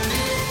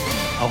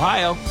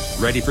Ohio,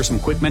 ready for some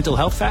quick mental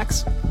health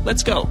facts?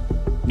 Let's go.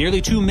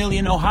 Nearly 2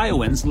 million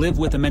Ohioans live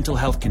with a mental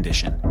health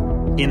condition.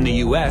 In the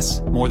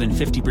U.S., more than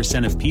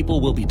 50% of people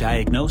will be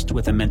diagnosed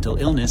with a mental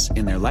illness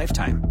in their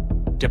lifetime.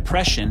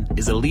 Depression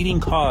is a leading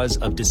cause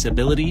of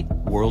disability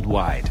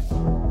worldwide.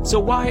 So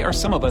why are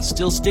some of us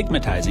still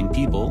stigmatizing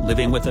people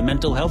living with a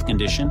mental health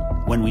condition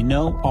when we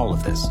know all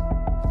of this?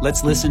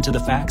 Let's listen to the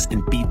facts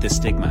and beat the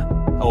stigma.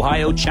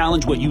 Ohio,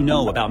 challenge what you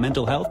know about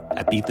mental health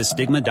at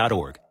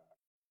beatthestigma.org.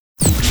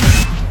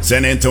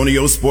 San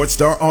Antonio Sports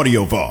Star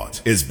Audio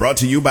Vault is brought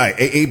to you by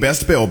AA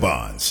Best Bail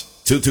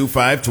Bonds,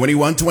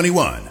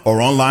 225-2121,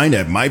 or online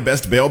at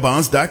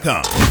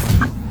mybestbailbonds.com.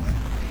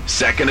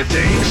 Second it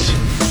takes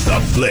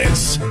The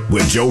Blitz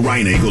with Joe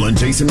Reinagle and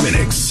Jason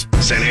Minix.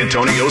 San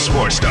Antonio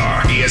Sports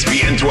Star,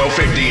 ESPN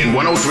 1250 and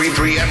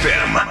 103.3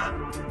 FM.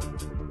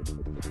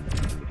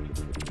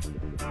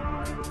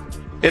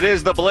 It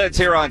is The Blitz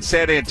here on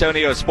San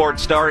Antonio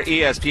Sports Star,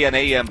 ESPN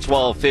AM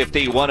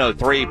 1250,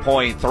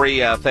 103.3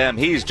 FM.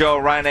 He's Joe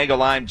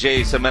Reinagle. I'm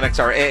Jason Minix.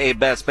 Our AA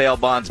Best Bail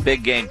Bonds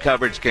big game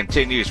coverage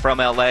continues from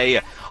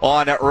L.A.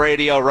 on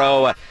Radio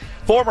Row.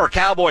 Former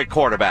Cowboy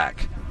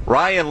quarterback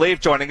Ryan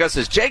Leaf joining us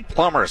as Jake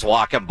Plummer's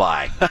walking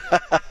by.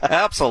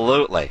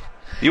 Absolutely.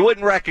 You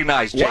wouldn't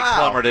recognize Jake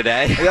Plummer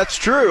today. That's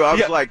true. I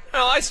was like,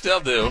 no, I still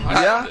do.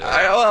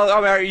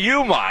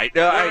 You might.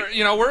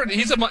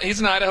 He's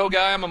an Idaho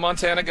guy. I'm a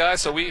Montana guy,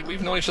 so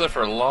we've known each other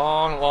for a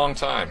long, long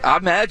time. I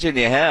imagine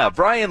you have.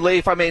 Ryan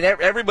Leaf, I mean,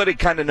 everybody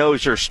kind of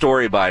knows your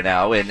story by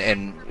now,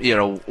 and you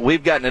know,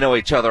 we've gotten to know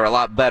each other a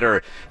lot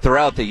better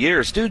throughout the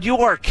years. Dude, you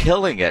are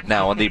killing it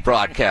now in the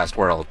broadcast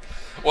world.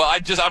 Well,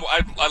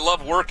 I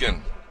love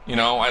working. You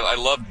know, I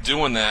love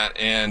doing that,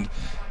 and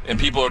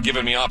people are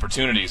giving me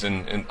opportunities,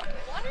 and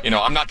you know,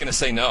 I'm not going to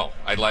say no.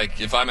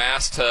 If I'm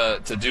asked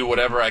to do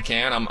whatever I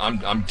can,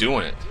 I'm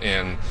doing it.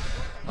 And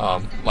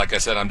like I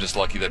said, I'm just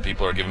lucky that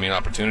people are giving me an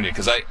opportunity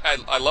because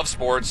I love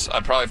sports.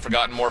 I've probably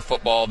forgotten more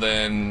football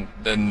than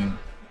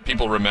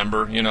people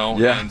remember, you know,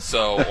 and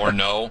so or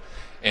know.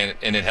 And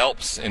it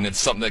helps, and it's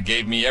something that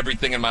gave me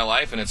everything in my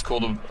life, and it's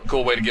cool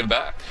way to give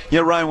back. Yeah,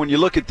 Ryan, when you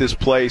look at this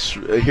place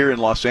here in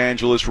Los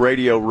Angeles,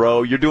 Radio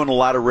Row, you're doing a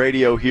lot of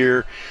radio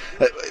here.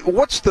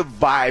 What's the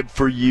vibe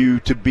for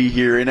you to be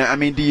here? And I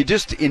mean, do you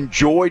just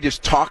enjoy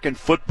just talking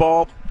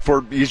football?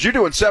 Because you're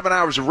doing 7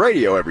 hours of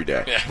radio every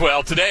day. Yeah,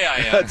 well, today I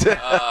am.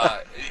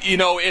 You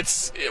know,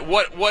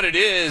 what it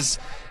is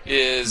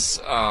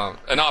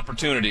an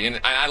opportunity, and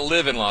I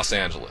live in Los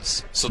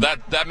Angeles, so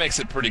that makes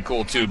it pretty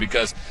cool too.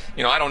 Because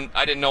you know,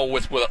 I didn't know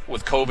with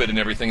COVID and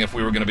everything if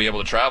we were going to be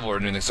able to travel or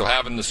anything. So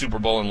having the Super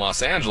Bowl in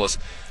Los Angeles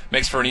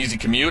makes for an easy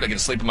commute. I get to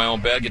sleep in my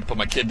own bed, get to put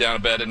my kid down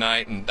to bed at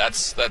night, and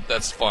that's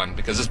fun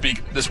because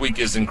this week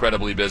is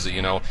incredibly busy.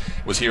 You know,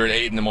 was here at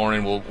 8 in the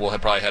morning. We'll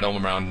probably head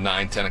home around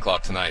 9, 10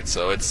 o'clock tonight.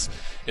 So it's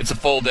a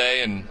full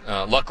day, and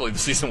luckily the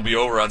season will be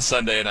over on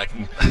Sunday, and I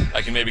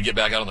can maybe get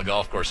back out on the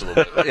golf course a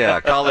little bit.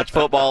 Yeah, college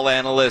football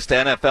analyst,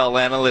 NFL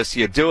analyst,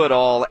 you do it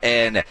all.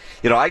 And,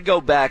 you know, I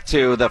go back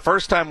to the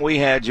first time we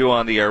had you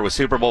on the air was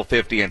Super Bowl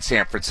 50 in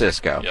San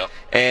Francisco. Yep.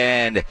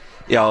 And,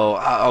 you know,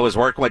 I was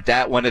working with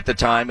that one at the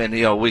time, and,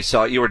 you know, we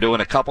saw you were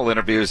doing a couple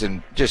interviews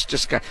and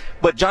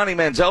but Johnny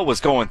Manziel was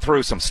going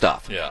through some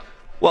stuff. Yeah.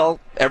 Well,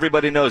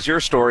 everybody knows your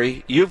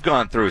story. You've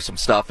gone through some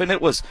stuff, and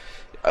it was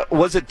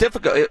it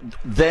difficult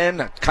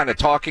then kind of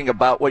talking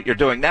about what you're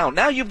doing now?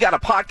 Now you've got a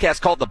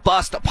podcast called The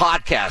Bust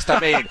Podcast.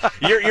 I mean,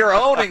 you're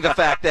owning the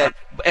fact that,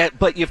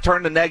 but you've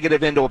turned a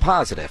negative into a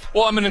positive.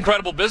 Well, I'm an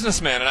incredible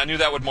businessman, and I knew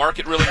that would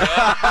market really well,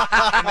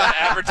 and that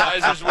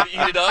advertisers would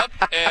eat it up,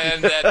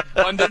 and that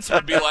pundits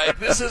would be like,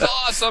 "This is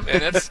awesome,"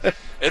 and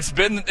it's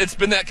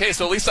been that case.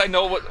 So at least I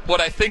know what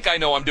I think I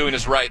know I'm doing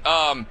is right.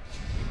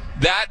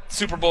 That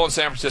Super Bowl in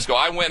San Francisco,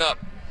 I went up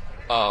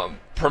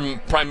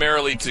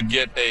primarily to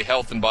get a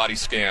health and body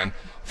scan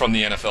from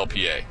the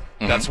NFLPA.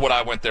 Mm-hmm. That's what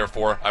I went there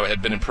for. I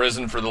had been in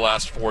prison for the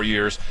last 4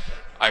 years.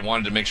 I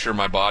wanted to make sure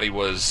my body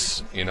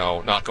was, you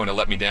know, not going to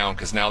let me down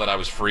because now that I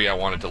was free, I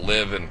wanted to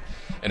live and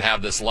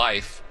have this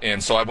life.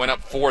 And so I went up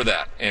for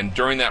that. And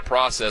during that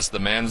process, the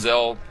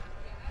Manziel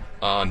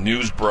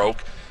news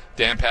broke.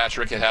 Dan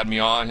Patrick had me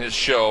on his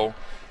show,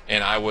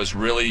 and I was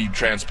really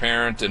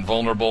transparent and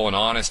vulnerable and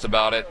honest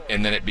about it,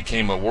 and then it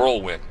became a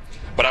whirlwind.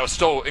 But I was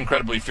still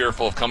incredibly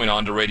fearful of coming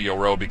on to Radio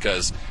Row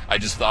because I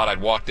just thought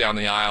I'd walk down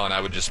the aisle and I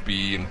would just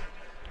be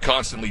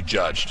constantly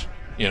judged,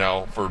 you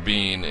know, for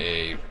being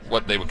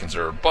what they would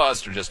consider a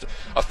bust or just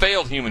a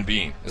failed human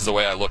being is the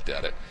way I looked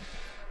at it.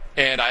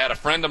 And I had a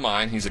friend of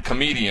mine, he's a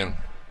comedian,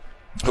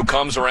 who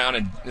comes around,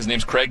 and his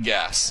name's Craig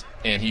Gass,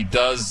 and he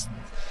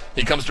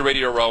comes to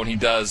Radio Row and he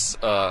does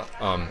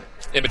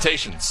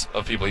imitations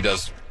of people. He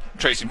does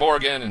Tracy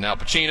Morgan and Al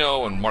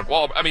Pacino and Mark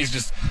Wahlberg. I mean,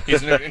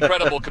 he's an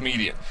incredible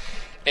comedian.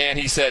 And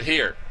he said,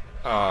 "Here,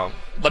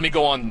 let me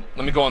go on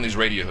these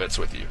radio hits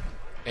with you,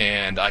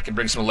 and I can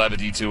bring some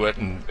levity to it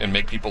and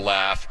make people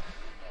laugh."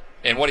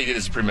 And what he did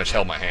is pretty much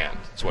held my hand.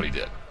 That's what he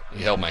did.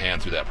 He held my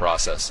hand through that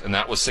process, and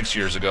that was 6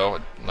 years ago.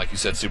 Like you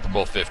said, Super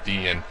Bowl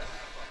 50, and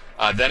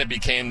then it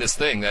became this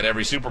thing that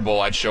every Super Bowl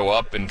I'd show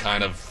up and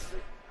kind of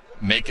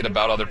make it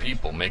about other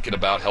people, make it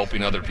about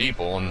helping other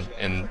people,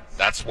 and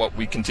that's what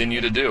we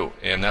continue to do.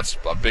 And that's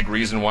a big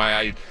reason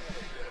why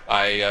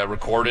I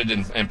recorded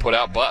and put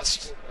out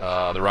Bust,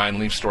 the Ryan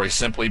Leaf story,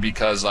 simply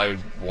because I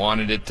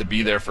wanted it to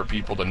be there for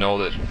people to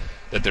know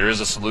that there is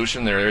a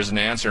solution, there is an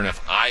answer, and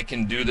if I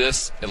can do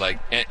this, like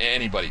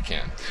anybody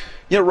can.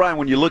 Yeah, Ryan,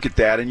 when you look at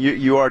that, and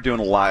you are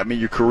doing a lot, I mean,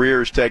 your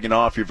career is taking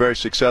off, you're very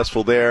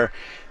successful there,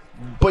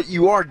 but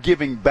you are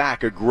giving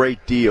back a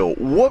great deal.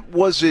 What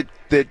was it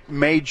that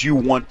made you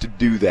want to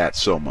do that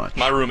so much?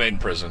 My roommate in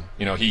prison.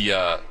 You know, he,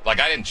 I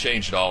didn't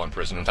change at all in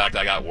prison. In fact,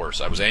 I got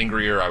worse. I was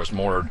angrier, I was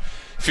more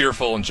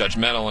fearful and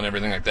judgmental and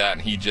everything like that,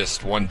 and he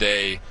just one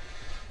day,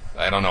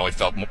 I don't know, he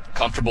felt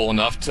comfortable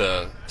enough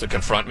to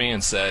confront me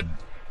and said,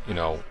 you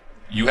know,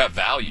 you have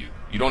value.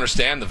 You don't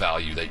understand the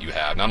value that you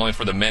have, not only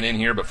for the men in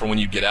here, but for when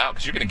you get out,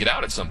 because you're going to get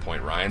out at some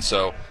point, Ryan.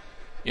 So,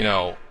 you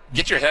know,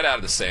 get your head out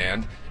of the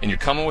sand, and you're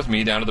coming with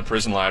me down to the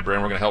prison library,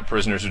 and we're going to help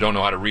prisoners who don't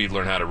know how to read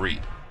learn how to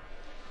read.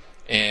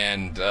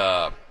 And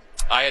I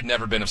had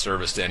never been of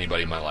service to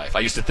anybody in my life.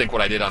 I used to think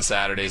what I did on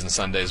Saturdays and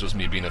Sundays was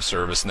me being of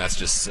service, and that's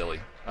just silly.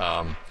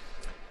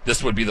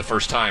 This would be the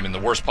first time in the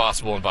worst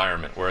possible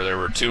environment where there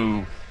were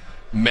two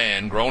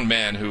men, grown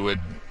men, who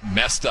had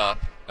messed up,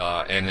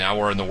 and now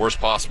we're in the worst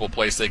possible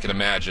place they can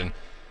imagine,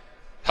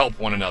 help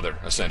one another,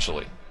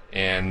 essentially.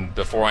 And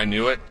before I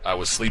knew it, I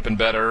was sleeping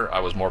better,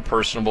 I was more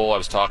personable, I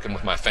was talking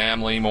with my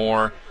family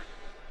more,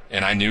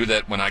 and I knew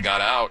that when I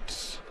got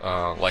out,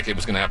 like it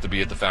was going to have to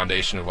be at the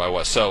foundation of who I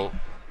was. So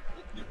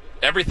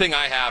everything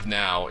I have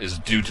now is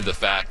due to the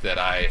fact that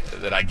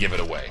I give it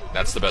away.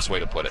 That's the best way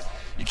to put it.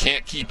 You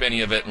can't keep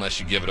any of it unless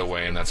you give it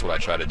away, and that's what I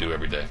try to do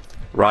every day.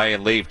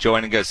 Ryan Leaf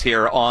joining us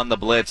here on the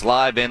Blitz,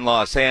 live in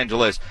Los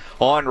Angeles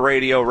on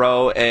Radio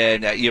Row,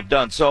 and you've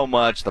done so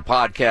much, the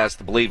podcast,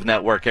 the Believe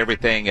Network,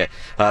 everything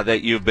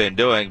that you've been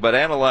doing, but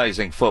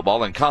analyzing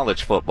football and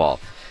college football.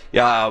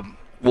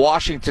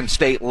 Washington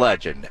State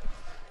legend.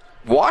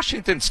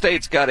 Washington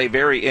State's got a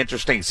very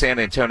interesting San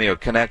Antonio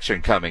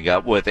connection coming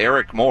up with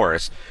Eric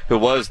Morris, who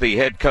was the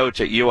head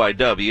coach at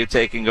UIW,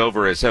 taking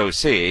over as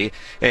OC,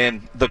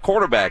 and the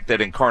quarterback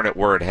that Incarnate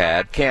Word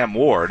had, Cam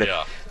Ward,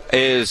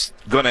 is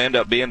going to end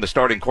up being the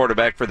starting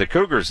quarterback for the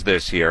Cougars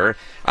this year.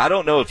 I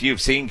don't know if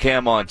you've seen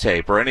Cam on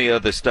tape or any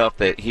of the stuff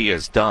that he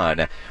has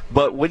done,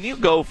 but when you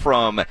go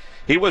from,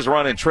 he was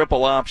running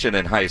triple option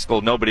in high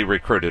school, nobody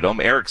recruited him.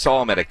 Eric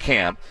saw him at a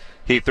camp.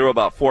 He threw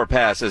about 4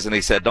 passes, and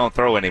he said, don't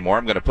throw anymore.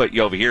 I'm going to put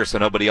you over here so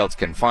nobody else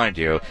can find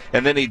you.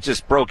 And then he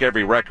just broke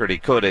every record he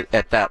could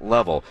at that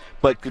level.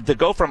 But to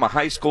go from a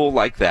high school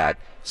like that,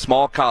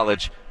 small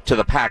college, to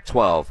the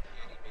Pac-12,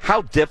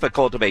 how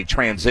difficult of a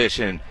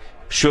transition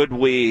should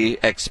we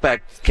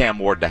expect Cam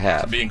Ward to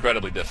have? It'd be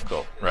incredibly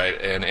difficult, right?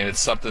 And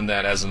it's something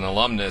that, as an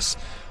alumnus,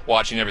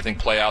 watching everything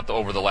play out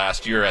over the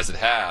last year as it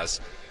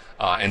has,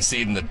 and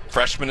seeing the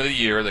freshman of the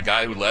year, the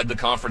guy who led the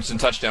conference in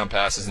touchdown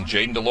passes, and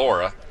Jaden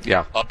DeLaura,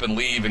 up and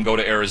leave and go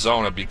to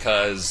Arizona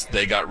because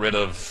they got rid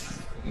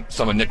of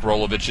some of Nick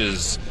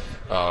Rolovich's,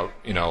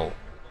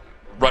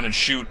 run and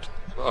shoot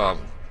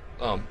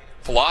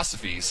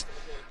philosophies.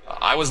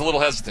 I was a little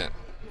hesitant.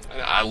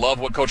 I love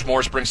what Coach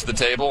Morris brings to the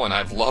table, and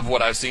I've loved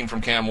what I've seen from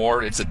Cam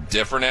Ward. It's a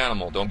different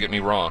animal, don't get me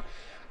wrong.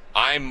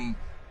 I'm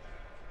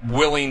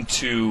willing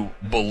to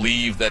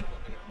believe that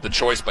the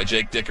choice by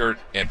Jake Dickert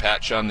and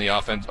Pat Chun, the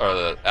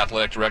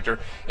athletic director,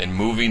 and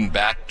moving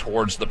back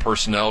towards the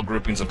personnel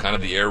groupings of kind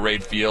of the air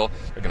raid feel.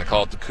 They're going to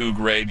call it the Coug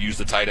raid, use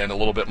the tight end a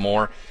little bit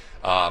more.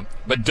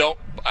 But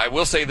I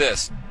will say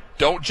this,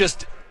 don't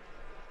just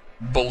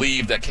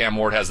believe that Cam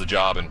Ward has the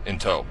job in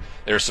tow.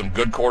 There's some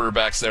good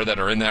quarterbacks there that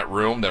are in that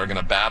room that are going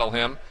to battle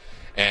him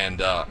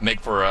and make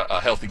for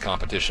a healthy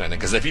competition, I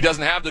think. Because if he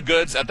doesn't have the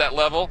goods at that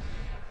level,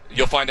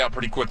 you'll find out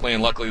pretty quickly,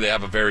 and luckily they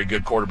have a very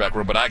good quarterback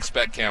room, but I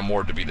expect Cam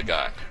Ward to be the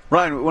guy.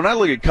 Ryan, when I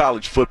look at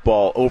college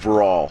football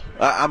overall,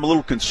 I'm a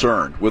little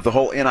concerned with the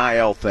whole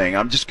NIL thing.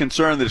 I'm just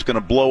concerned that it's going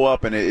to blow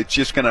up and it's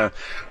just going to,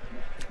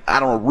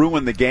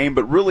 ruin the game,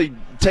 but really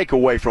take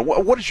away from.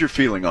 What is your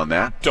feeling on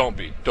that? Don't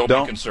be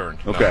concerned.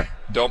 Okay.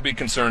 No. Don't be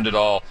concerned at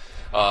all.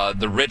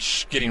 The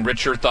rich getting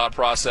richer thought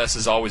process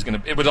is always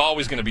going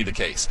to be the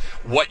case.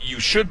 What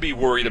you should be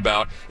worried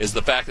about is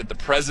the fact that the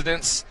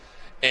presidents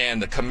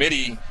and the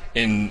committee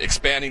in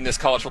expanding this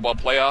college football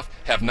playoff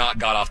have not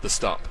got off the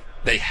stump.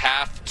 They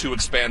have to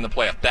expand the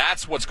playoff.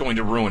 That's what's going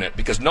to ruin it,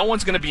 because no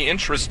one's going to be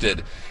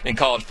interested in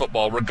college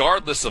football,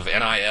 regardless of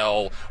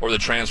NIL or the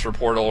transfer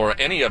portal or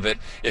any of it,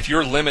 if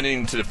you're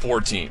limiting to 4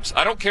 teams.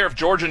 I don't care if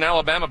Georgia and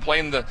Alabama play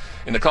in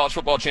the college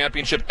football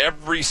championship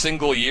every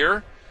single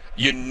year.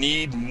 You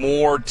need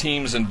more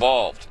teams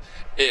involved.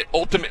 It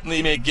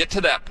ultimately may get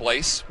to that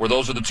place where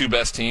those are the 2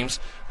 best teams,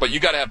 but you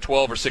got to have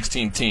 12 or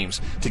 16 teams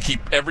to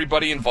keep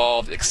everybody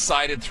involved,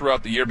 excited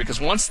throughout the year,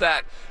 because once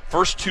that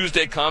first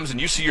Tuesday comes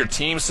and you see your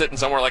team sitting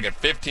somewhere like at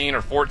 15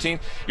 or 14,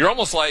 you're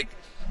almost like,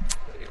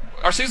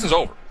 our season's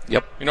over.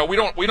 Yep. You know, we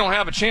don't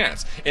have a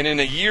chance. And in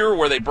a year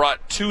where they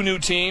brought 2 new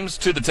teams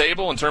to the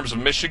table in terms of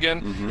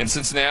Michigan and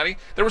Cincinnati,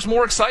 there was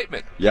more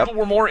excitement. Yep. People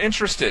were more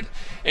interested.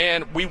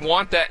 And we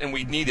want that and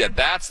we need that.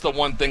 That's the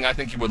one thing I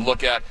think you would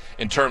look at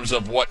in terms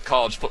of what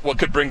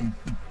could bring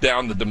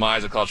down the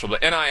demise of college football.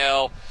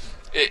 NIL,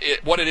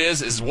 what it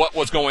is what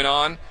was going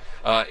on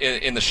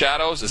in the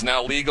shadows is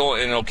now legal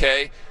and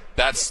okay.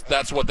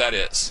 That's what that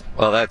is.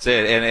 Well, that's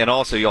it, and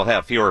also you'll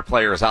have fewer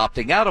players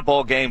opting out of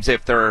bowl games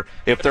if they're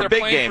big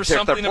games,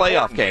 if they're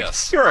playoff games.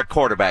 Yes. You're a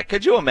quarterback.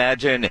 Could you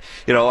imagine?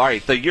 All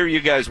right, the year you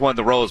guys won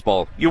the Rose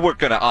Bowl, you weren't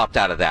going to opt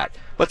out of that.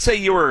 But say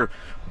you were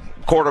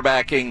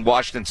quarterbacking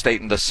Washington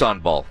State in the Sun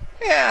Bowl.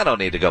 Yeah, I don't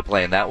need to go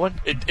play in that one.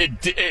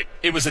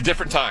 It was a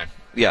different time.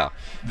 Yeah,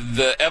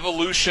 The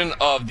evolution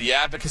of the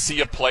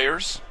advocacy of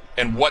players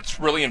and what's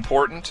really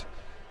important.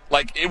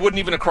 Like, it wouldn't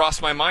even have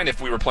crossed my mind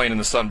if we were playing in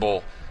the Sun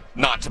Bowl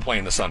not to play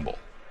in the Sun Bowl.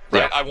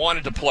 Right? Yeah. I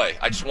wanted to play.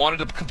 I just wanted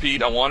to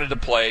compete. I wanted to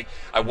play.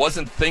 I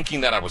wasn't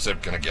thinking that I was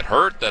going to get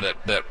hurt,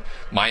 that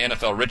my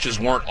NFL riches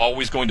weren't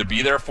always going to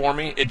be there for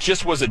me. It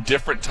just was a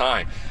different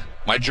time.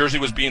 My jersey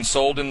was being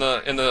sold in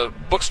the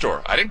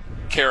bookstore. I didn't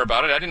care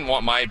about it. I didn't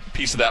want my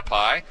piece of that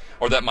pie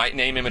or that my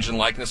name, image, and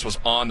likeness was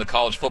on the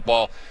college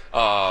football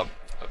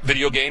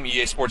video game,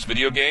 EA Sports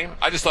video game.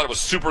 I just thought it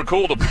was super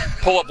cool to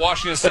pull up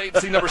Washington State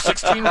and see number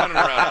 16 running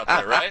around out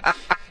there, right?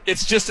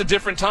 It's just a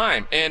different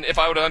time. And if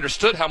I would have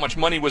understood how much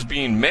money was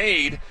being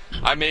made,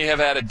 I may have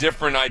had a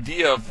different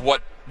idea of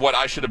what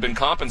I should have been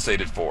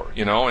compensated for,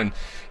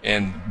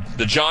 And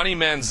the Johnny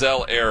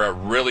Manziel era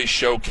really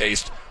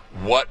showcased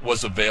what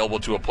was available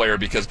to a player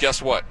because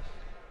guess what?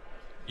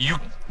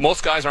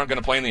 Most guys aren't going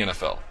to play in the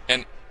NFL.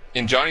 And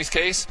in Johnny's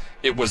case,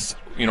 it was,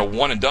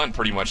 one and done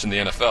pretty much in the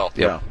NFL.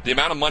 Yeah. The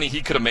amount of money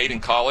he could have made in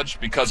college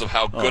because of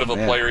how good of a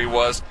player he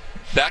was,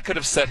 that could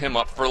have set him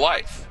up for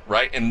life,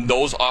 right? And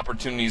those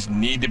opportunities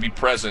need to be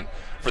present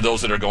for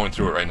those that are going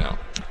through it right now.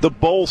 The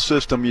bowl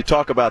system, you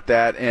talk about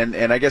that, and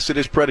I guess it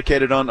is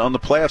predicated on the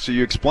playoffs, so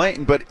you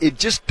explained, but it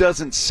just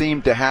doesn't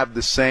seem to have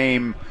the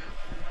same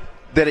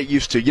that it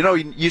used to.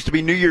 It used to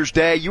be New Year's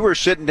Day. You were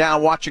sitting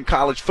down watching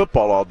college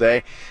football all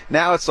day.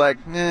 Now it's like,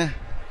 Well,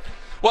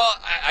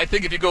 I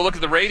think if you go look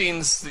at the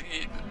ratings,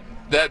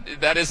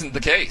 that isn't the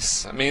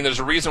case. I mean, there's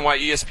a reason why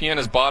ESPN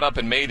has bought up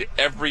and made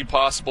every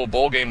possible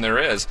bowl game there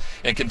is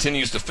and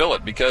continues to fill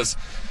it because,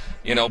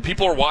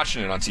 people are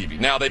watching it on TV.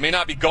 Now, they may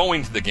not be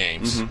going to the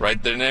games,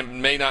 right? There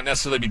may not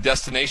necessarily be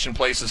destination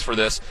places for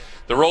this.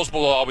 The Rose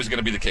Bowl is always going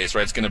to be the case,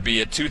 right? It's going to be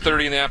at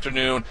 2:30 in the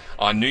afternoon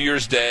on New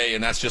Year's Day,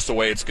 and that's just the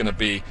way it's going to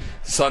be.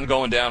 Sun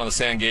going down on the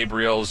San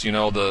Gabriels,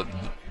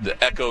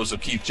 the echoes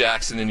of Keith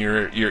Jackson in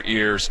your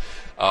ears.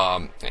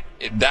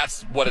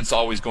 That's what it's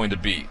always going to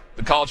be.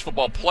 The college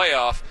football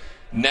playoff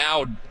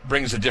now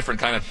brings a different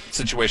kind of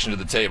situation to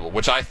the table,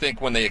 which I think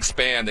when they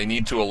expand, they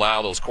need to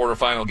allow those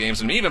quarterfinal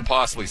games and even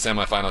possibly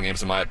semifinal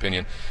games, in my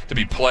opinion, to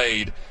be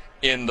played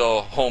in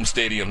the home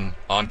stadium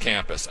on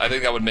campus. I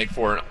think that would make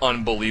for an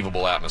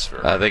unbelievable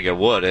atmosphere. I think it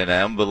would, and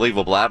an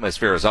unbelievable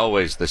atmosphere is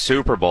always the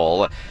Super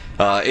Bowl.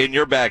 In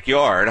your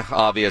backyard,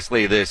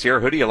 obviously, this year,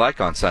 who do you like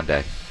on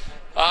Sunday?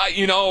 I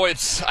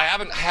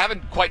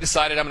haven't quite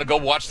decided. I'm going to go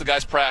watch the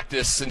guys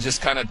practice and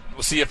just kind of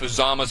see if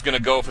Uzama's going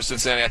to go for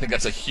Cincinnati. I think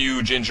that's a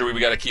huge injury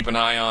we got to keep an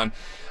eye on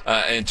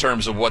in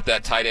terms of what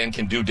that tight end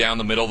can do down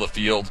the middle of the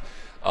field.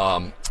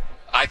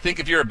 I think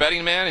if you're a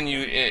betting man and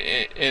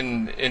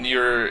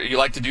you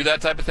like to do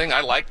that type of thing,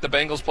 I like the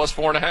Bengals plus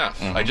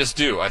 4.5. I just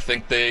do. I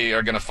think they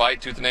are going to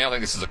fight tooth and nail. I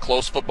think this is a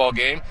close football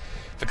game.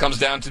 If it comes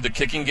down to the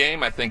kicking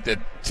game, I think that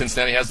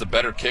Cincinnati has the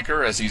better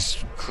kicker, as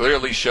he's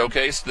clearly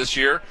showcased this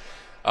year.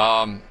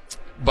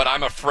 But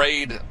I'm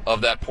afraid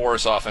of that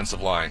porous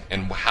offensive line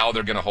and how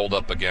they're going to hold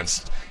up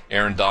against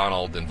Aaron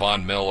Donald and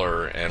Von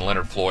Miller and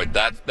Leonard Floyd.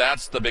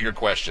 That's the bigger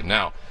question.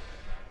 Now,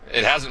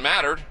 it hasn't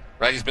mattered,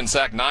 right? He's been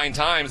sacked 9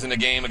 times in a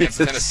game against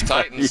the Tennessee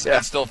Titans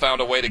and still found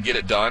a way to get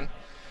it done.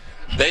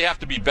 They have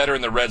to be better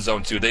in the red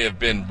zone, too. They have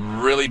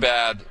been really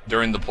bad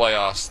during the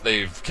playoffs.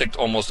 They've kicked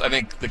I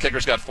think the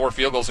kicker's got 4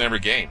 field goals in every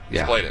game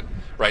he's played it,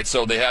 right?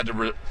 So they've had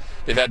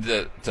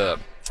to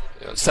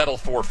settle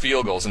for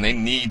field goals, and they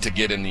need to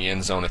get in the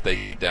end zone if they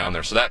get down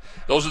there. So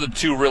those are the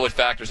 2 really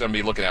factors I'm going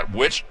to be looking at.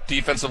 Which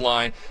defensive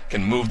line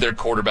can move their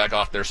quarterback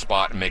off their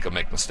spot and make them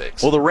make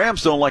mistakes? Well, the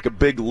Rams don't like a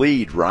big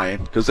lead,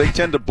 Ryan, because they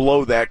tend to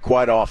blow that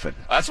quite often.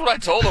 That's what I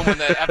told them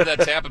after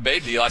that Tampa Bay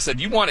deal. I said,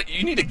 you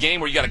need a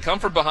game where you got to come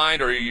from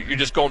behind, or you're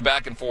just going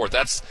back and forth.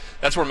 That's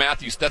where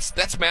Matthew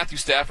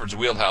Stafford's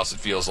wheelhouse, it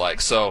feels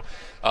like. So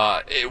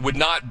it would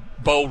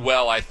not bode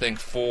well, I think,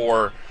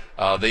 for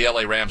the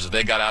LA Rams if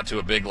they got out to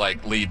a big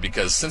lead,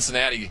 because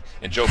Cincinnati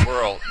and Joe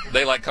Burrow,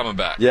 they like coming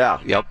back. Yeah.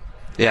 Yep.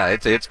 Yeah,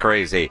 it's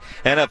crazy.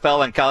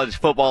 NFL and college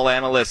football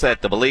analyst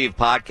at the Believe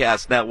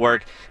Podcast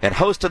Network and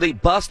host of the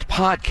Bust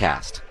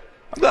Podcast.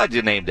 I'm glad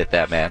you named it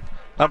that, man.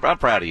 I'm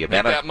proud of you,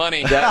 man. Make that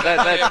money.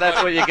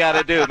 That's what you got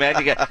to do, man.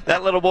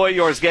 That little boy of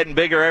yours getting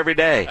bigger every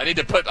day. I need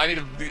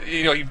to,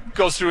 he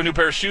goes through a new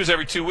pair of shoes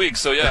every 2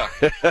 weeks, so yeah.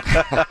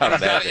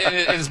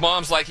 and his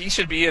mom's like, he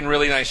should be in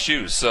really nice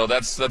shoes, so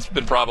that's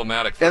been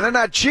problematic. And they're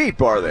not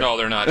cheap, are they? No,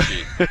 they're not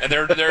cheap. And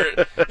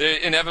they're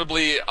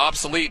inevitably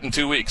obsolete in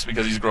 2 weeks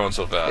because he's growing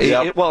so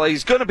fast. Well,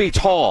 he's going to be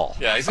tall.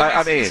 Yeah, he's going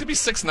to be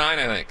 6'9",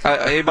 I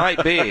think. He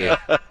might be.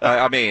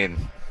 I mean,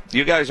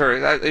 you guys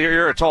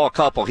you're a tall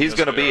couple. He's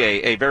going to be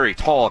a very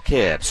tall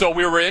kid. So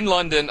we were in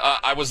London.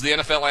 I was the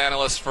NFL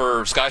analyst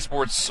for Sky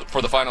Sports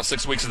for the final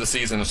 6 weeks of the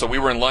season. So we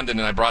were in London,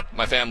 and I brought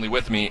my family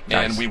with me,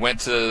 and we went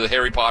to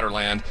Harry Potter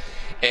Land.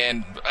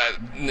 And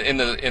in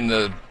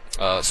the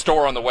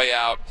store on the way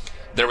out,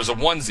 there was a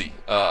onesie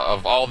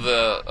of all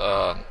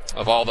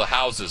the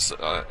houses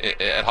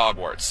at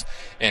Hogwarts,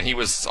 and he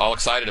was all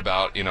excited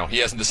about. He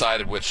hasn't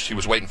decided which. He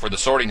was waiting for the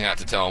sorting hat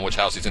to tell him which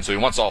house he's in, so he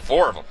wants all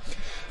 4 of them.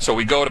 So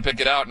we go to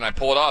pick it out, and I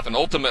pull it off, and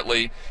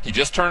ultimately he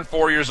just turned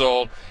 4 years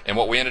old, and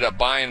what we ended up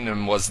buying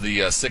him was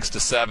the 6 to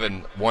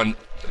 7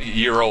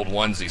 1-year-old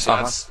onesie. So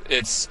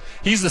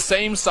he's the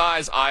same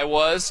size I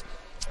was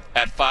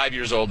at 5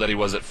 years old that he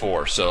was at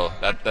 4. So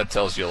that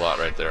tells you a lot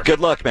right there. Good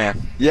luck, man.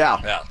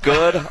 Yeah.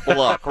 Good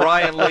luck.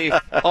 Ryan Leaf,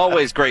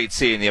 always great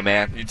seeing you,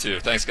 man. You too.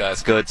 Thanks,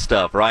 guys. Good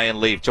stuff. Ryan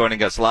Leaf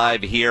joining us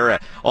live here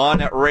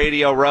on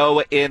Radio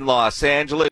Row in Los Angeles.